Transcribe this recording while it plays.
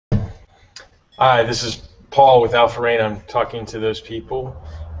Hi, this is Paul with Alpha Rain. I'm talking to those people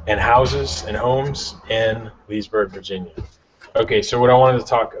and houses and homes in Leesburg, Virginia. Okay, so what I wanted to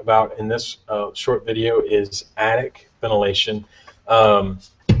talk about in this short video is attic ventilation. Um,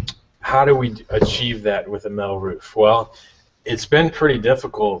 how do we achieve that with a metal roof? Well, it's been pretty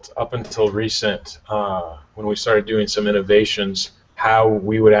difficult up until recent when we started doing some innovations, how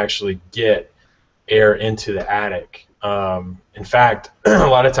we would actually get air into the attic. In fact, a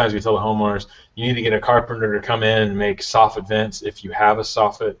lot of times we tell the homeowners, you need to get a carpenter to come in and make soffit vents if you have a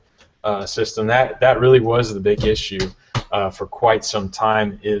soffit system. That really was the big issue for quite some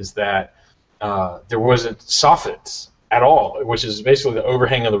time, is that there wasn't soffits at all, which is basically the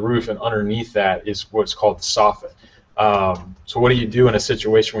overhang of the roof, and underneath that is what's called the soffit. So what do you do in a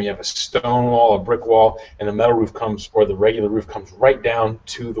situation where you have a stone wall, a brick wall, and the metal roof comes, or the regular roof comes right down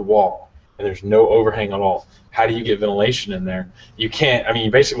to the wall, and there's no overhang at all? How do you get ventilation in there? You can't. I mean,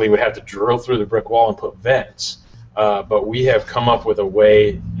 you basically would have to drill through the brick wall and put vents. But we have come up with a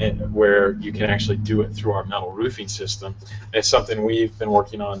way where you can actually do it through our metal roofing system. It's something we've been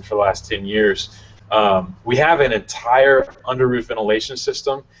working on for the last 10 years. We have an entire under-roof ventilation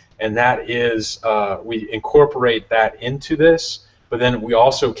system, and that is, we incorporate that into this, but then we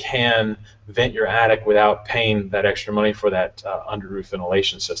also can vent your attic without paying that extra money for that under-roof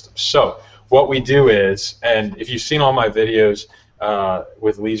ventilation system. So what we do is, and if you've seen all my videos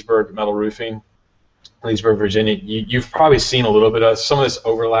with Leesburg metal roofing, Leesburg, Virginia, you've probably seen a little bit of some of this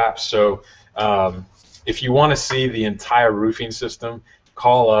overlaps. So if you want to see the entire roofing system,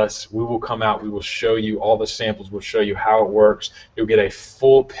 call us. We will come out. We will show you all the samples. We'll show you how it works. You'll get a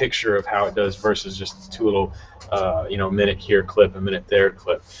full picture of how it does versus just two little, minute here clip, a minute there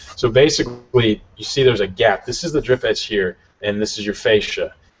clip. So basically, you see there's a gap. This is the drip edge here, and this is your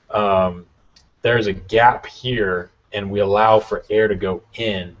fascia. There's a gap here, and we allow for air to go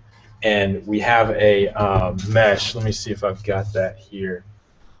in. And we have a mesh. Let me see if I've got that here.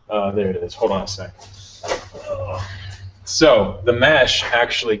 There it is. Hold on a sec. So the mesh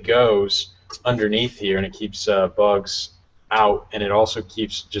actually goes underneath here, and it keeps bugs out, and it also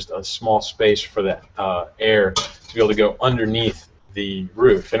keeps just a small space for the air to be able to go underneath the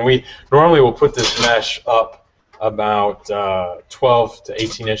roof. And we normally will put this mesh up about 12 to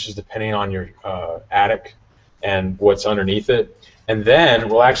 18 inches, depending on your attic and what's underneath it. And then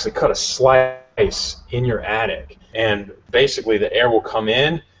we'll actually cut a slice in your attic, and basically the air will come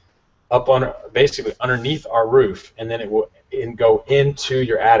in up on basically underneath our roof, and then it will go into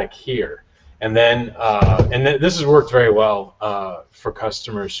your attic here. And then this has worked very well for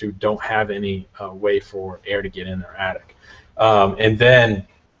customers who don't have any way for air to get in their attic. And then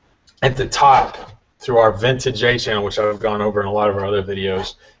at the top, through our vented J channel, which I've gone over in a lot of our other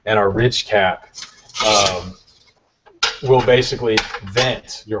videos, and our ridge cap, we'll basically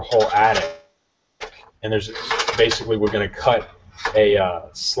vent your whole attic. And there's basically, we're going to cut a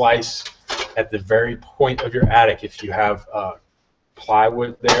slice at the very point of your attic. If you have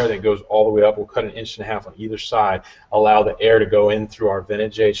plywood there that goes all the way up, we'll cut 1.5 inches on either side, allow the air to go in through our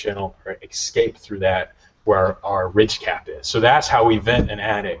vented J channel, or escape through that where our ridge cap is. So that's how we vent an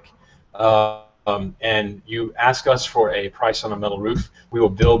attic. And you ask us for a price on a metal roof, we will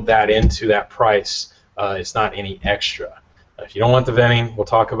build that into that price. It's not any extra. If you don't want the venting, we'll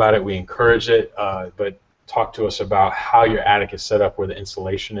talk about it. We encourage it, but talk to us about how your attic is set up, where the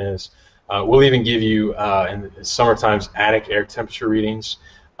insulation is. We'll even give you, in the summertime, attic air temperature readings,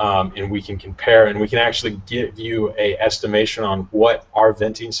 and we can compare, and we can actually give you an estimation on what our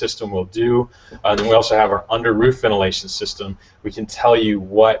venting system will do. And then we also have our under-roof ventilation system. We can tell you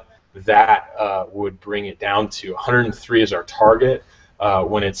what that would bring it down to. 103 is our target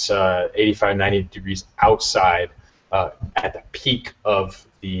when it's 85, 90 degrees outside at the peak of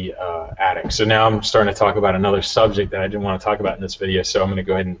the attic. So now I'm starting to talk about another subject that I didn't want to talk about in this video, so I'm going to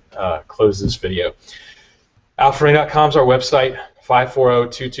go ahead and close this video. AlphaRain.com is our website.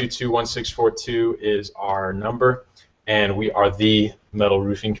 540-222-1642 is our number, and we are the metal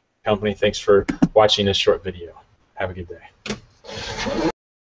roofing company. Thanks for watching this short video. Have a good day.